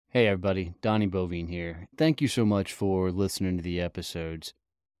Hey everybody, Donnie Bovine here. Thank you so much for listening to the episodes.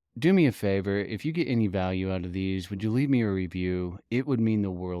 Do me a favor, if you get any value out of these, would you leave me a review? It would mean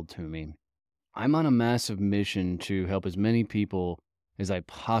the world to me. I'm on a massive mission to help as many people as I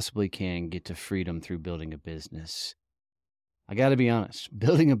possibly can get to freedom through building a business. I gotta be honest,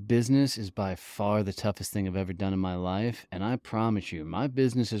 building a business is by far the toughest thing I've ever done in my life, and I promise you, my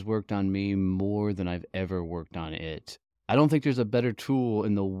business has worked on me more than I've ever worked on it. I don't think there's a better tool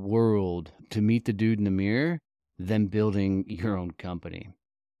in the world to meet the dude in the mirror than building your own company.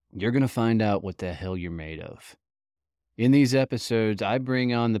 You're going to find out what the hell you're made of. In these episodes, I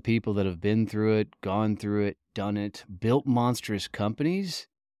bring on the people that have been through it, gone through it, done it, built monstrous companies,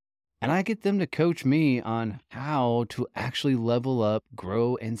 and I get them to coach me on how to actually level up,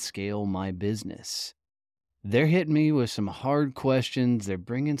 grow, and scale my business. They're hitting me with some hard questions. They're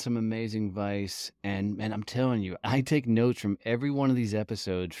bringing some amazing advice. And I'm telling you, I take notes from every one of these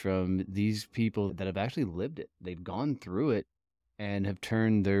episodes from these people that have actually lived it. They've gone through it and have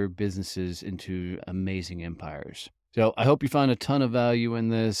turned their businesses into amazing empires. So I hope you find a ton of value in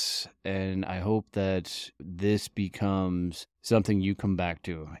this, and I hope that this becomes something you come back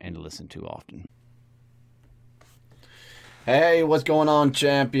to and listen to often. Hey, what's going on,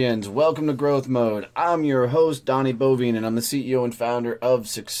 champions? Welcome to Growth Mode. I'm your host, Donnie Bovine, and I'm the CEO and founder of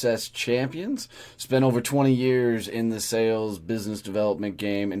Success Champions. Spent over 20 years in the sales business development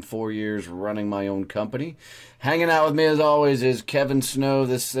game and 4 years running my own company. Hanging out with me, as always, is Kevin Snow,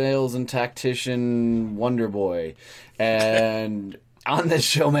 the sales and tactician wonder boy. And on this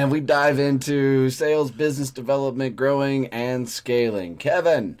show, man, we dive into sales, business development, growing, and scaling.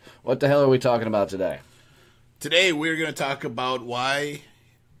 Kevin, what the hell are we talking about today? Today, we're going to talk about why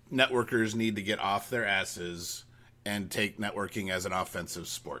networkers need to get off their asses and take networking as an offensive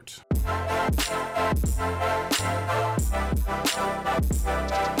sport.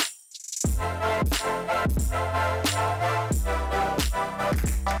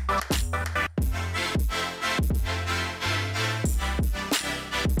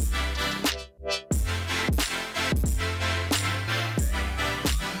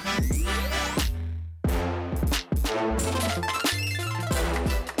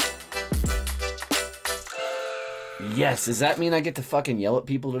 Yes, does that mean I get to fucking yell at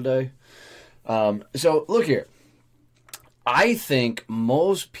people today? So, look here. I think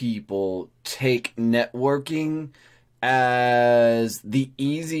most people take networking as the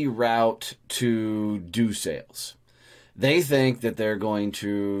easy route to do sales. They think that they're going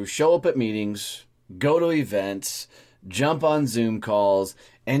to show up at meetings, go to events, jump on Zoom calls,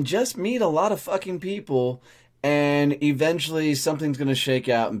 and just meet a lot of fucking people, and eventually something's going to shake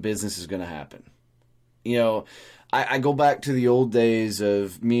out and business is going to happen. You know, I go back to the old days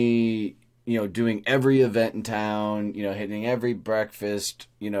of me, doing every event in town, hitting every breakfast,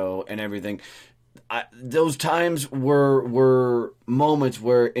 and everything. Those times were moments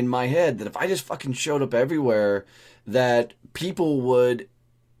where in my head that if I just fucking showed up everywhere, that people would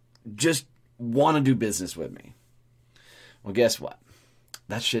just want to do business with me. Well, guess what?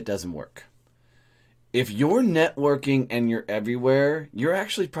 That shit doesn't work. If you're networking and you're everywhere, you're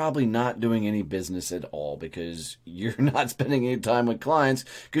actually probably not doing any business at all because you're not spending any time with clients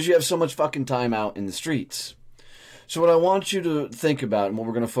because you have so much fucking time out in the streets. So what I want you to think about and what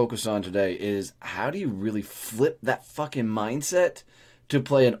we're going to focus on today is how do you really flip that fucking mindset to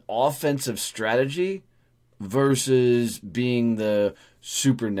play an offensive strategy versus being the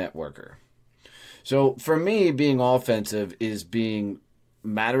super networker. So for me, being offensive is being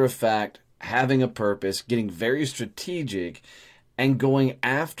matter of fact, having a purpose, getting very strategic, and going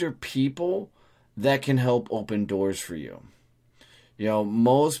after people that can help open doors for you.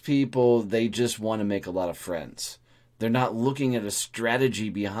 Most people, they just want to make a lot of friends. They're not looking at a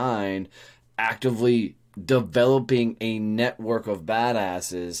strategy behind actively developing a network of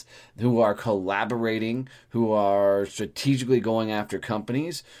badasses who are collaborating, who are strategically going after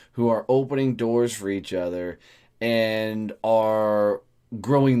companies, who are opening doors for each other, and are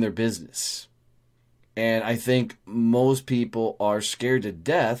growing their business. And I think most people are scared to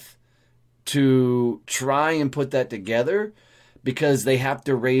death to try and put that together because they have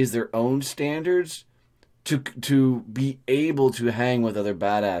to raise their own standards to be able to hang with other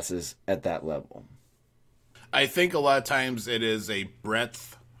badasses at that level. I think a lot of times it is a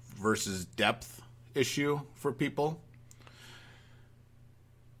breadth versus depth issue for people.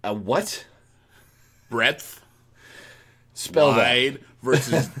 A what? Breadth. Spell wide that.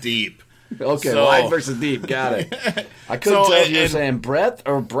 Versus deep. Okay, so, wide versus deep. Got it. I couldn't tell if you were saying breadth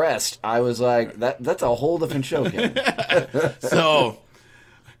or breast. I was like, that's a whole different show, Ken. So,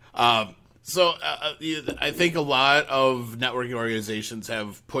 So I think a lot of networking organizations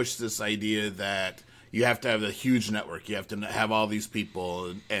have pushed this idea that you have to have a huge network. You have to have all these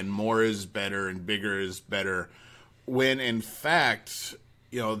people, and more is better, and bigger is better. When in fact,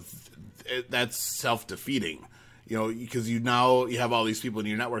 that's self-defeating. Because you have all these people in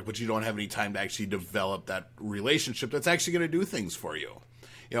your network, but you don't have any time to actually develop that relationship that's actually going to do things for you.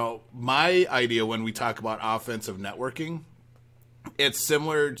 My idea when we talk about offensive networking, it's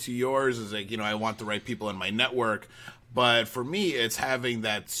similar to yours. Is like, I want the right people in my network. But for me, it's having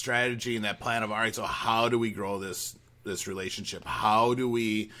that strategy and that plan of, all right, so how do we grow this relationship? How do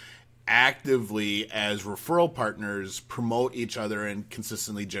we actively, as referral partners, promote each other and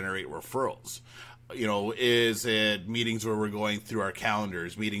consistently generate referrals? Is it meetings where we're going through our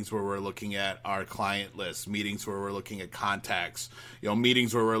calendars, meetings where we're looking at our client list, meetings where we're looking at contacts,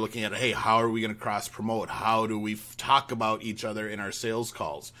 meetings where we're looking at, hey, how are we going to cross promote? How do we talk about each other in our sales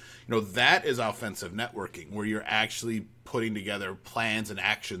calls? That is offensive networking, where you're actually putting together plans and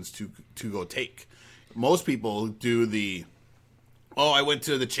actions to go take. Most people do I went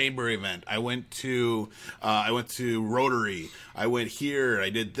to the chamber event. I went to Rotary. I went here. I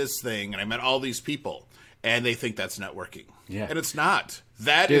did this thing, and I met all these people, and they think that's networking. Yeah, and it's not.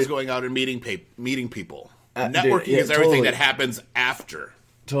 That is going out and meeting people. Networking is everything that happens after.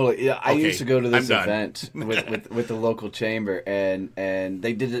 Totally. Yeah, I used to go to this event with the local chamber, and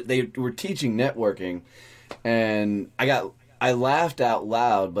they did it. They were teaching networking, and I laughed out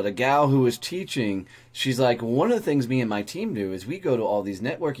loud, but a gal who was teaching, she's like, one of the things me and my team do is we go to all these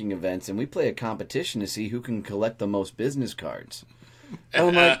networking events and we play a competition to see who can collect the most business cards. And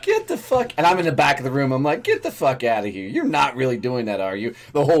I'm like, get the fuck... And I'm in the back of the room. I'm like, get the fuck out of here. You're not really doing that, are you?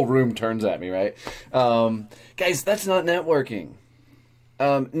 The whole room turns at me, right? Guys, that's not networking.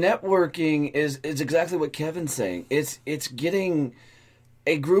 Networking is exactly what Kevin's saying. It's getting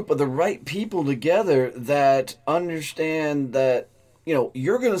a group of the right people together that understand that,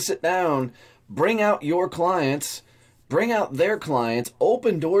 you're going to sit down, bring out your clients, bring out their clients,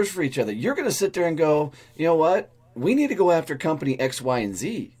 open doors for each other. You're going to sit there and go, you know what? We need to go after company X, Y, and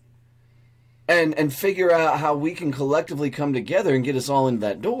Z and figure out how we can collectively come together and get us all into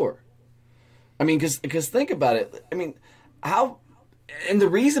that door. I mean, because think about it. I mean, and the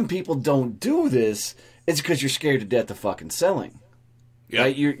reason people don't do this is because you're scared to death of fucking selling. Yep.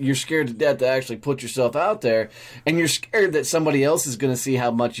 Right? You're scared to death to actually put yourself out there, and you're scared that somebody else is going to see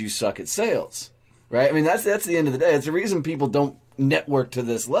how much you suck at sales, right? I mean, that's the end of the day. It's the reason people don't network to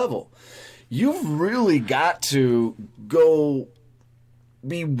this level. You've really got to go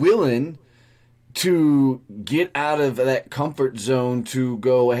be willing to get out of that comfort zone to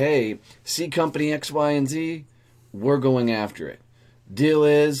go, hey, see company X, Y, and Z, we're going after it. Deal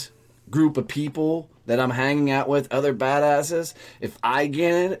is, group of people that I'm hanging out with, other badasses, if I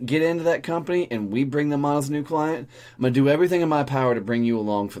get into that company and we bring them on as a new client, I'm going to do everything in my power to bring you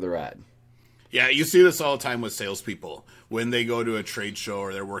along for the ride. Yeah, you see this all the time with salespeople. When they go to a trade show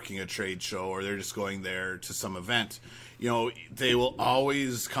or they're working a trade show or they're just going there to some event, they will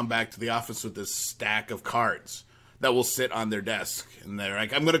always come back to the office with this stack of cards that will sit on their desk. And they're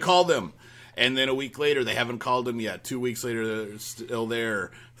like, I'm going to call them. And then a week later, they haven't called them yet. 2 weeks later, they're still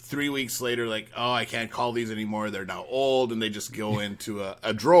there. 3 weeks later, like, oh, I can't call these anymore. They're now old, and they just go into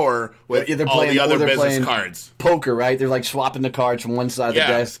a drawer with all the other business cards. Poker, right? They're like swapping the cards from one side of the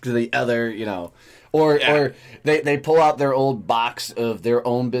desk to the other, Or they pull out their old box of their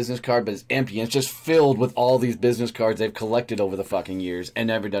own business card, but it's empty. And it's just filled with all these business cards they've collected over the fucking years and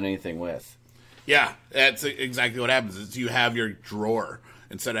never done anything with. Yeah, that's exactly what happens. Is you have your drawer.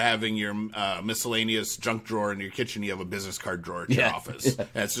 Instead of having your miscellaneous junk drawer in your kitchen, you have a business card drawer at your office. Yeah.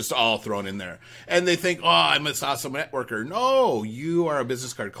 And it's just all thrown in there. And they think, oh, I'm an awesome networker. No, you are a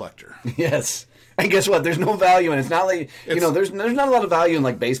business card collector. Yes. And guess what? There's no value in it. It's not like, there's not a lot of value in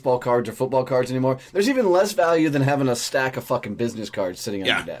like baseball cards or football cards anymore. There's even less value than having a stack of fucking business cards sitting on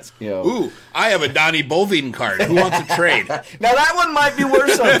your desk. Ooh, I have a Donnie Bovine card. Who wants to trade? Now that one might be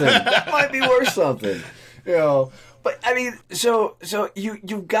worth something. That might be worth something. But I mean, so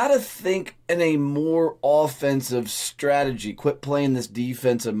you've got to think in a more offensive strategy. Quit playing this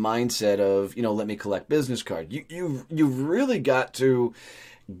defensive mindset of let me collect business cards. You've really got to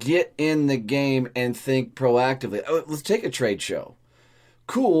get in the game and think proactively. Let's take a trade show.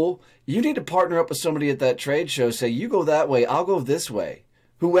 Cool. You need to partner up with somebody at that trade show. Say you go that way, I'll go this way.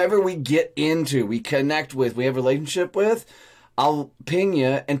 Whoever we get into, we connect with, we have a relationship with. I'll ping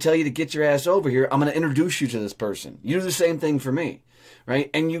you and tell you to get your ass over here. I'm going to introduce you to this person. You do the same thing for me, right?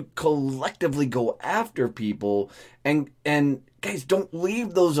 And you collectively go after people. And guys, don't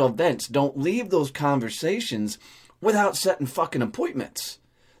leave those events. Don't leave those conversations without setting fucking appointments.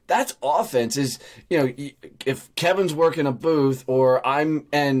 That's offense. Is, if Kevin's working a booth or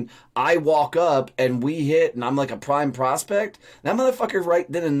I walk up and we hit and I'm like a prime prospect, that motherfucker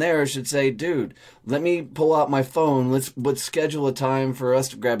right then and there should say, dude, let me pull out my phone. Let's schedule a time for us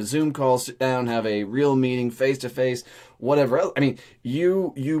to grab a Zoom call, sit down, have a real meeting, face to face, whatever else. I mean,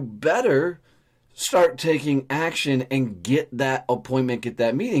 you better start taking action and get that appointment, get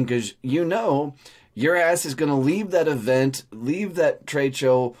that meeting, because your ass is going to leave that event, leave that trade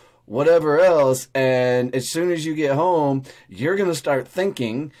show, whatever else, and as soon as you get home, you're going to start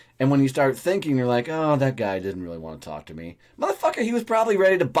thinking, and when you start thinking, you're like, oh, that guy didn't really want to talk to me. Motherfucker, he was probably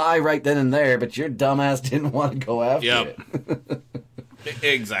ready to buy right then and there, but your dumbass didn't want to go after it.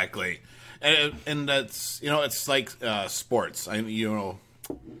 Exactly. And that's, it's like sports.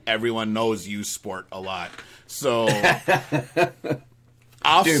 Everyone knows you sport a lot. So...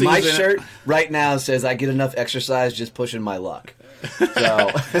 Dude, my shirt right now says I get enough exercise just pushing my luck.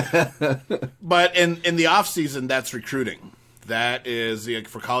 So, but in the off season, that's recruiting. That is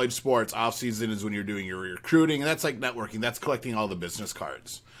for college sports. Off season is when you're doing your recruiting. That's like networking. That's collecting all the business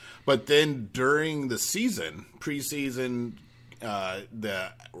cards. But then during the season, preseason,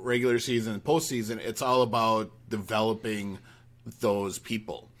 the regular season, postseason, it's all about developing those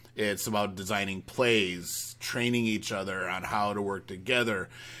people. It's about designing plays, training each other on how to work together.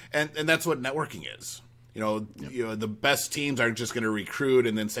 And that's what networking is. The best teams aren't just going to recruit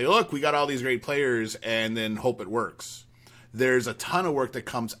and then say, look, we got all these great players, and then hope it works. There's a ton of work that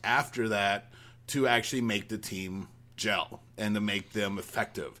comes after that to actually make the team gel and to make them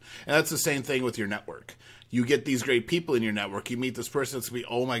effective. And that's the same thing with your network. You get these great people in your network. You meet this person that's going to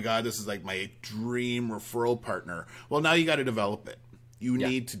be, oh my God, this is like my dream referral partner. Well, now you got to develop it. You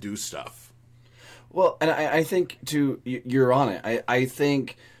need to do stuff. Well, and I think, you're on it. I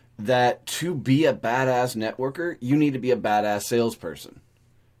think that to be a badass networker, you need to be a badass salesperson,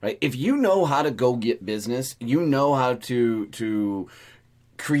 right? If you know how to go get business, you know how to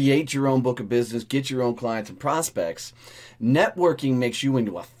create your own book of business, get your own clients and prospects, networking makes you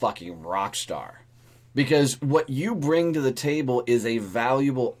into a fucking rock star. Because what you bring to the table is a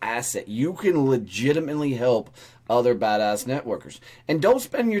valuable asset. You can legitimately help other badass networkers. And don't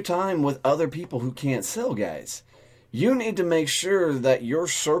spend your time with other people who can't sell, guys. You need to make sure that your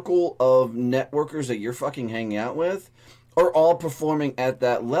circle of networkers that you're fucking hanging out with are all performing at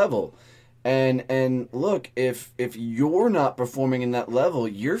that level. And look, if you're not performing in that level,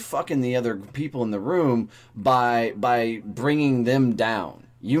 you're fucking the other people in the room by bringing them down.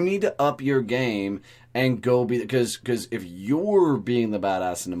 You need to up your game and go because if you're being the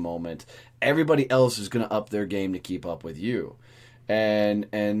badass in the moment, everybody else is going to up their game to keep up with you.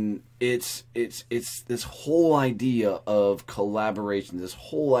 And it's this whole idea of collaboration, this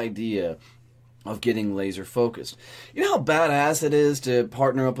whole idea of getting laser focused. You know how badass it is to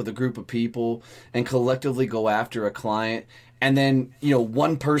partner up with a group of people and collectively go after a client, and then,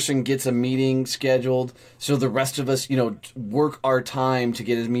 one person gets a meeting scheduled, so the rest of us, work our time to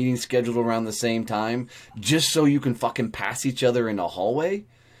get a meeting scheduled around the same time, just so you can fucking pass each other in a hallway?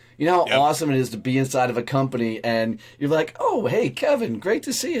 You know how awesome it is to be inside of a company and you're like, oh, hey, Kevin, great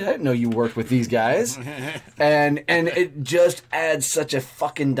to see you. I didn't know you worked with these guys. and it just adds such a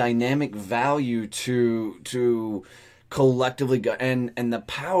fucking dynamic value to collectively go. And the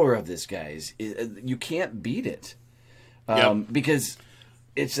power of this, guys, you can't beat it. Because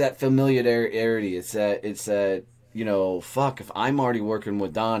it's that familiarity. It's that, fuck, if I'm already working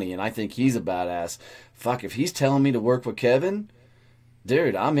with Donnie and I think he's a badass, fuck, if he's telling me to work with Kevin,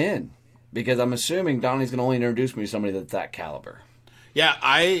 dude, I'm in. Because I'm assuming Donnie's going to only introduce me to somebody that's that caliber. Yeah,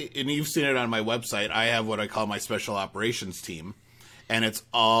 and you've seen it on my website. I have what I call my special operations team. And it's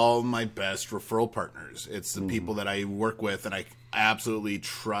all my best referral partners. It's the people that I work with and I absolutely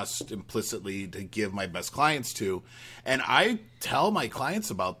trust implicitly to give my best clients to. And I tell my clients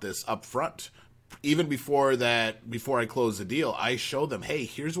about this up front. Even before I close the deal, I show them, hey,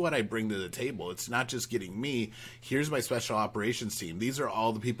 here's what I bring to the table. It's not just getting me. Here's my special operations team. These are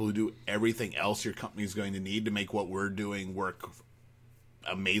all the people who do everything else your company is going to need to make what we're doing work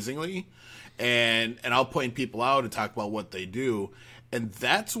amazingly. And I'll point people out and talk about what they do. And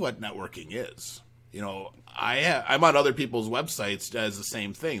that's what networking is. I'm on other people's websites as the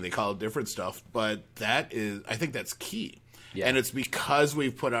same thing. They call it different stuff, but I think that's key. Yeah. And it's because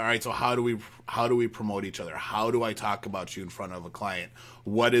we've put, all right, so how do we promote each other? How do I talk about you in front of a client?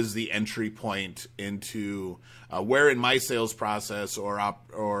 What is the entry point into where in my sales process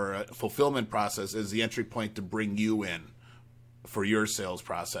or fulfillment process is the entry point to bring you in for your sales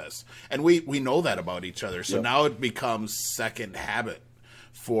process? And we know that about each other. So now it becomes second habit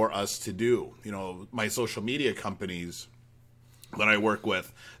for us to do. My social media companies, that I work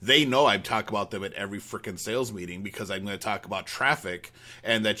with, they know I talk about them at every freaking sales meeting because I'm going to talk about traffic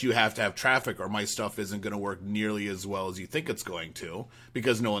and that you have to have traffic or my stuff isn't going to work nearly as well as you think it's going to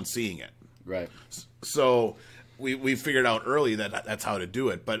because no one's seeing it. Right. So we figured out early that that's how to do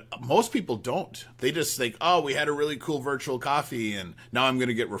it. But most people don't. They just think, oh, we had a really cool virtual coffee and now I'm going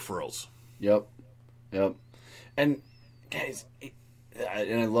to get referrals. Yep. And guys,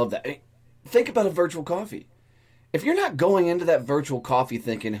 and I love that. Think about a virtual coffee. If you're not going into that virtual coffee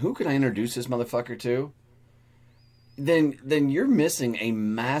thinking, who can I introduce this motherfucker to? Then you're missing a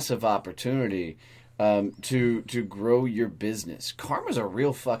massive opportunity to grow your business. Karma's a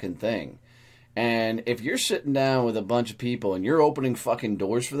real fucking thing. And if you're sitting down with a bunch of people and you're opening fucking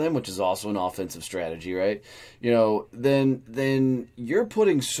doors for them, which is also an offensive strategy, right? Then you're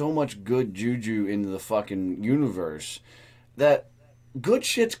putting so much good juju into the fucking universe that good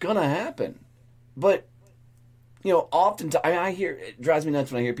shit's gonna happen. But oftentimes I hear, it drives me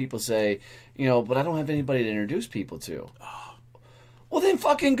nuts when I hear people say, but I don't have anybody to introduce people to. Well, then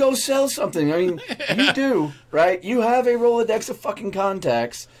fucking go sell something. I mean, you do, right? You have a Rolodex of fucking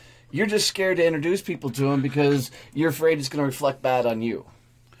contacts. You're just scared to introduce people to them because you're afraid it's going to reflect bad on you.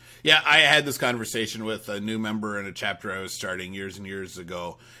 Yeah, I had this conversation with a new member in a chapter I was starting years and years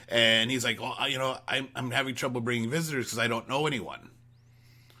ago. And he's like, well, I'm having trouble bringing visitors because I don't know anyone.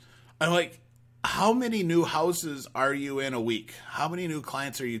 I'm like, how many new houses are you in a week? How many new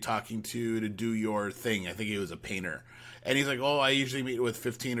clients are you talking to do your thing? I think he was a painter. And he's like, oh, I usually meet with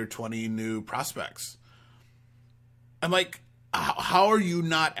 15 or 20 new prospects. I'm like, how are you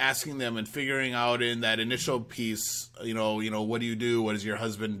not asking them and figuring out in that initial piece, what do you do? What does your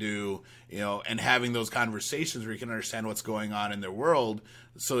husband do? And having those conversations where you can understand what's going on in their world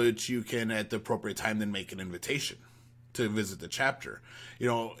so that you can, at the appropriate time, then make an invitation to visit the chapter.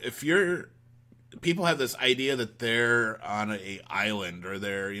 People have this idea that they're on a island or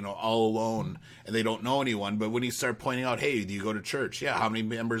they're, all alone and they don't know anyone. But when you start pointing out, hey, do you go to church? Yeah. How many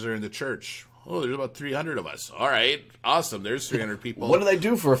members are in the church? Oh, there's about 300 of us. All right. Awesome. There's 300 people. What do they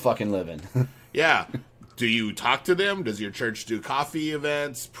do for a fucking living? Yeah. Do you talk to them? Does your church do coffee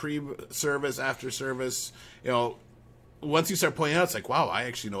events, pre-service, after service? Once you start pointing out, it's like, wow, I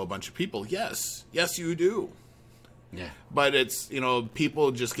actually know a bunch of people. Yes. Yes, you do. Yeah. But it's,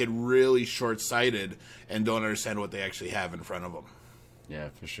 people just get really short-sighted and don't understand what they actually have in front of them. Yeah,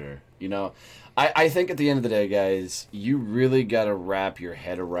 for sure. I think at the end of the day, guys, you really got to wrap your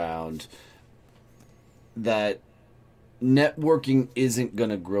head around that networking isn't going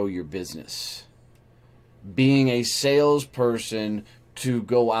to grow your business. Being a salesperson to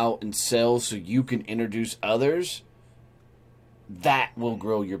go out and sell so you can introduce others, that will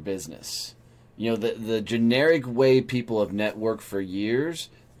grow your business. The generic way people have networked for years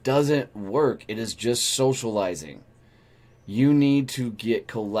doesn't work. It is just socializing. You need to get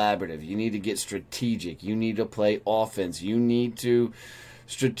collaborative. You need to get strategic. You need to play offense. You need to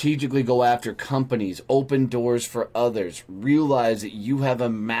strategically go after companies, open doors for others. Realize that you have a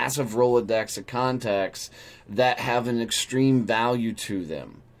massive Rolodex of contacts that have an extreme value to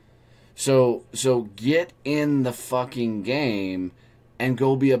them. So get in the fucking game and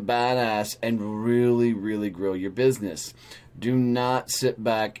go be a badass and really, really grow your business. Do not sit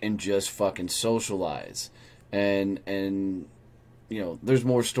back and just fucking socialize. And there's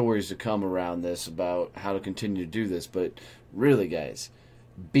more stories to come around this about how to continue to do this. But really, guys,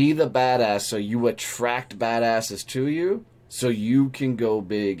 be the badass so you attract badasses to you so you can go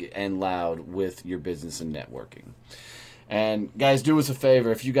big and loud with your business and networking. And guys, do us a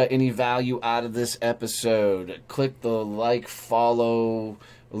favor. If you got any value out of this episode, click the like, follow,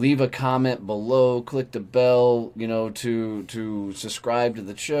 leave a comment below, click the bell, to subscribe to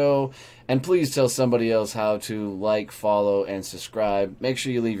the show. And please tell somebody else how to like, follow, and subscribe. Make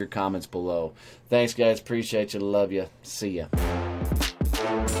sure you leave your comments below. Thanks, guys. Appreciate you. Love you. See ya.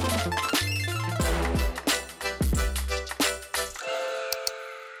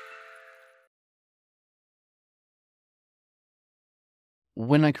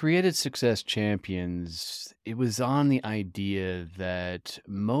 When I created Success Champions, it was on the idea that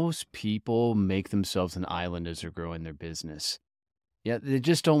most people make themselves an island as they're growing their business. Yeah, they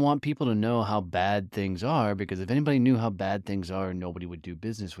just don't want people to know how bad things are, because if anybody knew how bad things are, nobody would do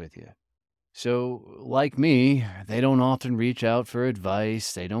business with you. So, like me, they don't often reach out for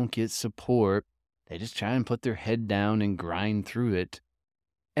advice. They don't get support. They just try and put their head down and grind through it.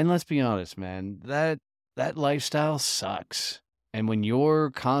 And let's be honest, man, that lifestyle sucks. And when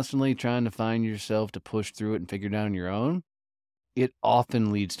you're constantly trying to find yourself to push through it and figure it out on your own, it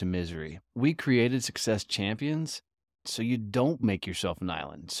often leads to misery. We created Success Champions so you don't make yourself an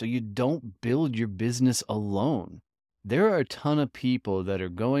island, so you don't build your business alone. There are a ton of people that are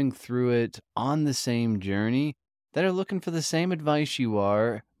going through it on the same journey that are looking for the same advice you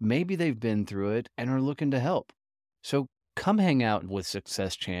are. Maybe they've been through it and are looking to help. So come hang out with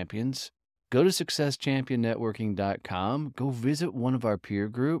Success Champions. Go to successchampionnetworking.com, go visit one of our peer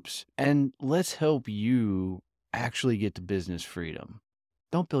groups, and let's help you actually get to business freedom.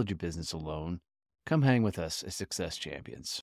 Don't build your business alone. Come hang with us as Success Champions.